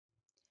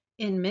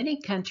In many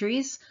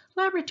countries,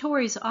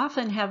 laboratories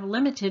often have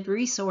limited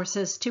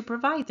resources to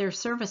provide their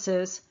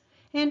services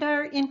and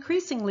are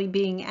increasingly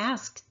being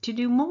asked to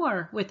do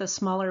more with a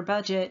smaller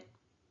budget.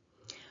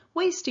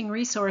 Wasting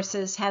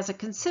resources has a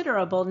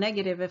considerable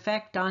negative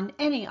effect on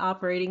any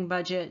operating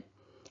budget,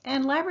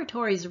 and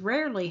laboratories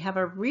rarely have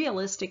a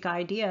realistic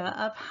idea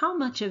of how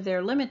much of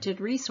their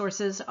limited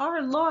resources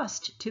are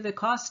lost to the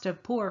cost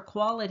of poor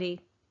quality.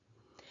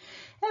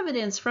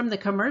 Evidence from the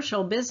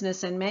commercial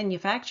business and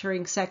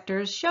manufacturing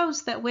sectors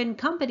shows that when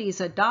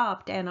companies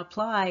adopt and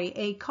apply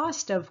a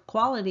cost of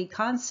quality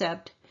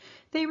concept,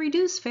 they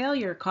reduce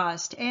failure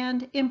cost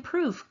and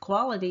improve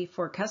quality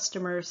for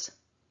customers.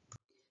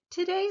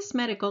 Today's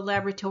medical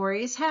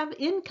laboratories have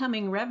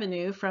incoming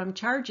revenue from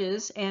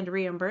charges and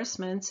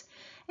reimbursements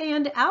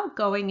and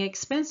outgoing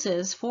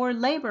expenses for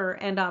labor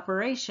and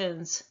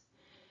operations.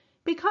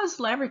 Because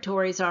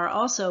laboratories are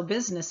also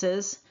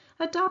businesses,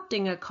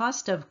 adopting a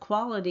cost of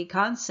quality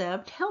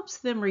concept helps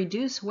them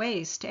reduce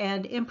waste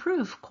and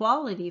improve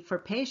quality for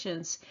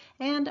patients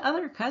and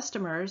other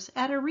customers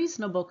at a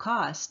reasonable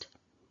cost.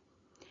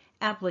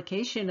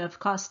 Application of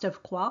cost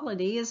of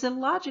quality is a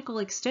logical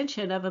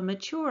extension of a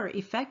mature,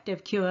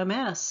 effective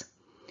QMS.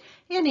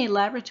 Any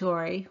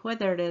laboratory,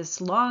 whether it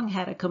has long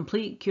had a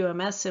complete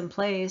QMS in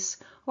place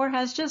or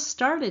has just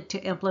started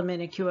to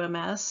implement a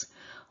QMS,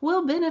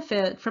 will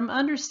benefit from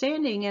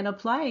understanding and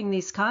applying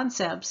these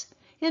concepts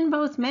in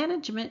both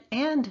management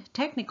and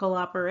technical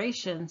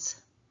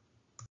operations.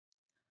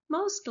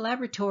 Most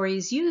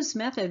laboratories use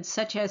methods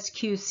such as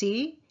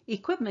QC,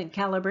 equipment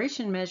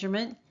calibration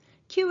measurement,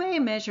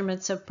 QA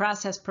measurements of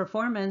process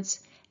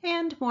performance,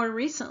 and more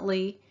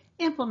recently,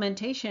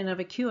 implementation of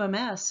a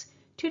QMS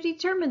to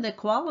determine the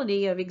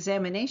quality of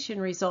examination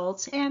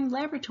results and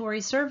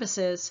laboratory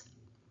services.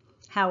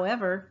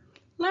 However,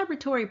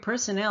 laboratory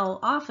personnel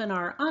often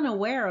are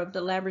unaware of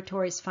the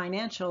laboratory's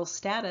financial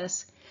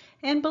status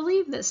and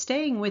believe that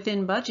staying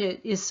within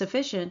budget is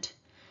sufficient,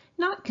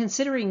 not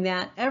considering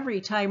that every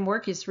time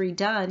work is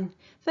redone,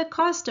 the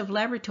cost of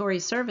laboratory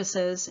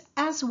services,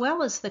 as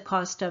well as the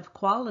cost of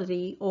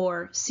quality,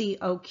 or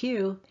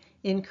COQ,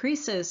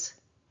 increases.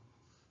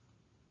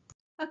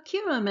 A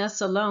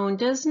QMS alone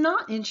does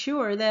not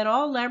ensure that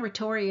all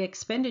laboratory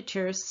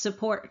expenditures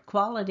support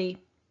quality.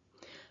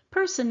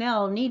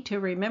 Personnel need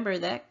to remember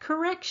that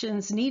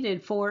corrections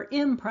needed for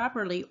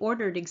improperly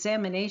ordered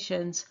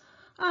examinations,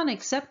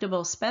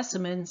 unacceptable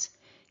specimens,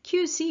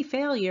 QC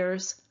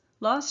failures,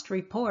 lost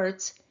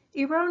reports,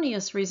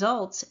 erroneous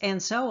results,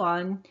 and so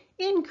on,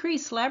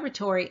 increase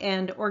laboratory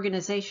and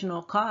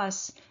organizational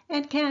costs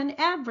and can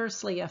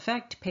adversely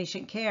affect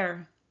patient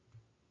care.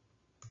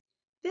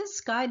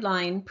 This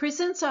guideline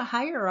presents a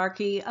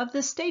hierarchy of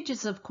the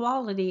stages of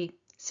quality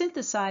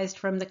synthesized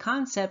from the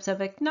concepts of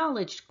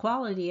acknowledged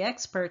quality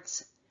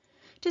experts,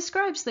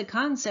 describes the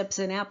concepts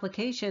and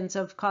applications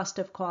of cost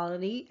of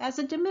quality as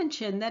a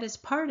dimension that is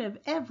part of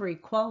every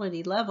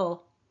quality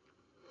level,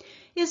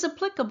 is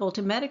applicable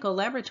to medical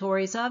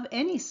laboratories of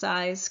any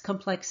size,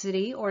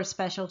 complexity, or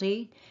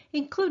specialty,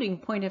 including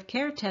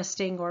point-of-care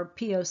testing or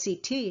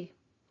POCT.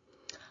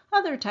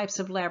 Other types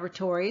of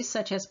laboratories,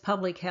 such as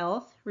public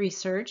health,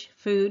 research,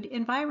 food,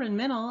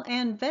 environmental,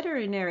 and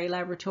veterinary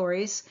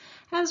laboratories,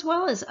 as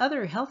well as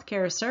other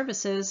healthcare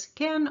services,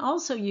 can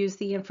also use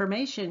the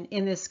information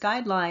in this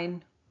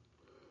guideline.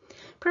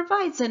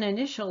 Provides an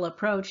initial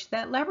approach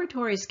that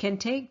laboratories can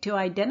take to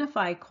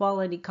identify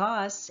quality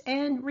costs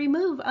and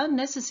remove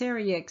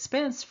unnecessary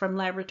expense from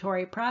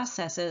laboratory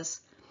processes,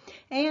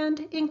 and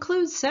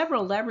includes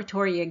several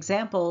laboratory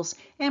examples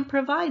and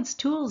provides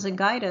tools and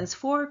guidance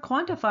for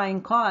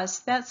quantifying costs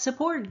that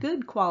support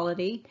good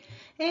quality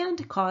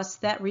and costs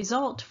that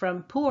result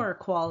from poor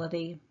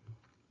quality.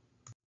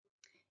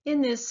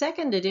 In this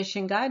second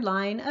edition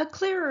guideline, a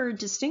clearer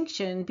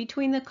distinction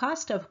between the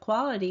cost of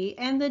quality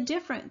and the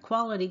different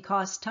quality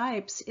cost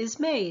types is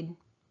made.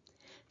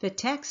 The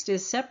text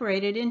is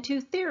separated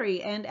into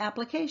theory and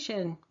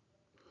application.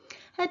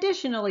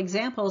 Additional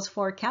examples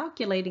for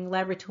calculating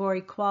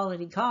laboratory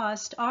quality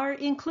cost are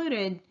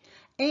included,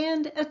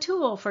 and a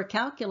tool for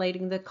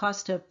calculating the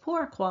cost of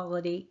poor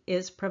quality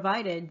is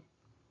provided.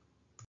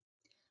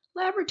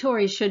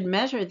 Laboratories should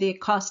measure the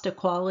cost of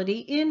quality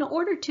in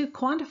order to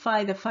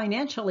quantify the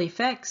financial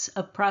effects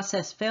of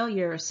process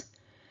failures.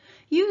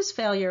 Use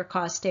failure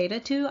cost data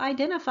to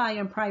identify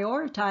and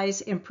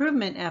prioritize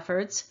improvement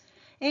efforts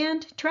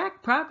and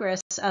track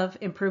progress of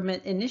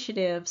improvement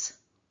initiatives.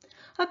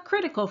 A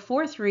critical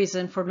fourth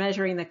reason for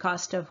measuring the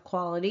cost of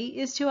quality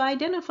is to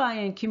identify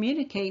and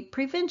communicate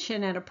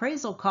prevention and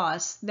appraisal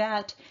costs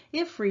that,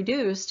 if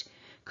reduced,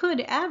 could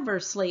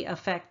adversely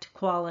affect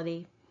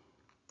quality.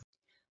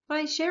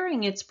 By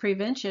sharing its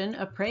prevention,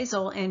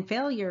 appraisal, and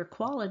failure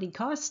quality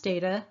cost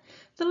data,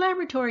 the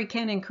laboratory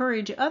can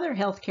encourage other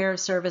healthcare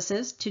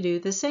services to do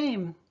the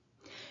same.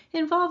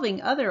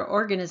 Involving other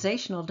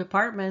organizational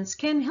departments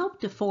can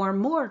help to form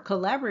more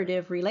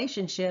collaborative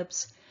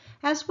relationships,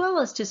 as well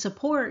as to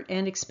support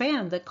and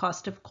expand the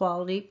cost of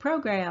quality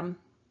program.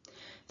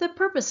 The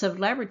purpose of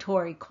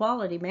laboratory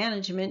quality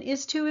management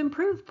is to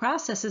improve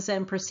processes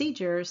and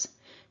procedures,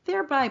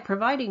 thereby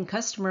providing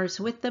customers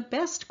with the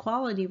best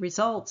quality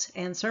results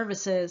and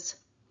services.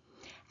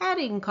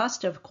 Adding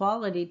cost of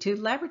quality to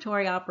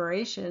laboratory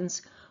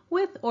operations,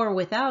 with or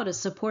without a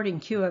supporting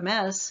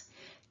QMS,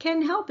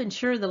 can help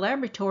ensure the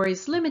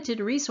laboratory's limited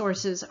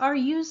resources are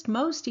used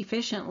most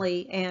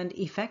efficiently and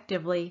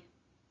effectively.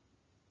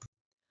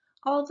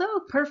 Although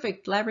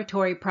perfect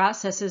laboratory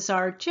processes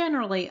are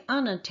generally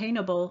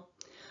unattainable,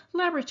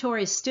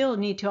 laboratories still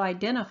need to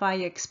identify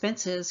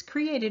expenses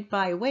created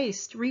by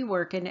waste,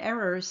 rework, and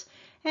errors,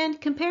 and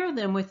compare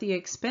them with the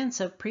expense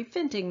of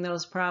preventing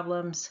those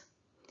problems.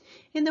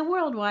 In the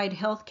worldwide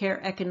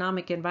healthcare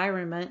economic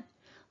environment,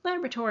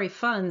 laboratory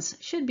funds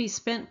should be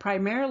spent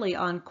primarily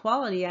on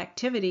quality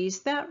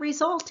activities that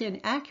result in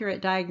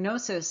accurate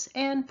diagnosis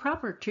and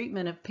proper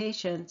treatment of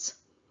patients.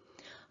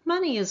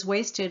 Money is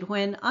wasted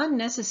when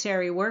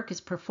unnecessary work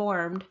is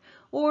performed,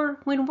 or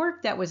when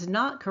work that was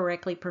not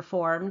correctly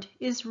performed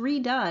is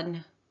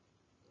redone.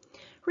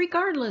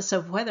 Regardless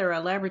of whether a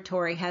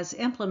laboratory has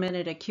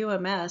implemented a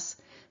QMS,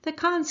 the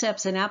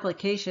concepts and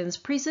applications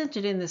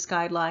presented in this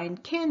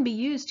guideline can be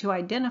used to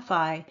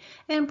identify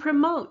and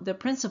promote the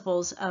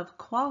principles of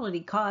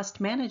quality cost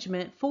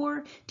management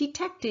for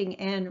detecting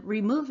and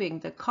removing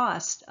the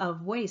cost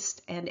of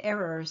waste and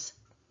errors.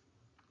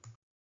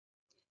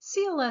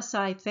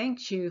 CLSI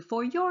thanks you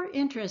for your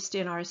interest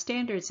in our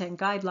standards and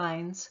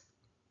guidelines.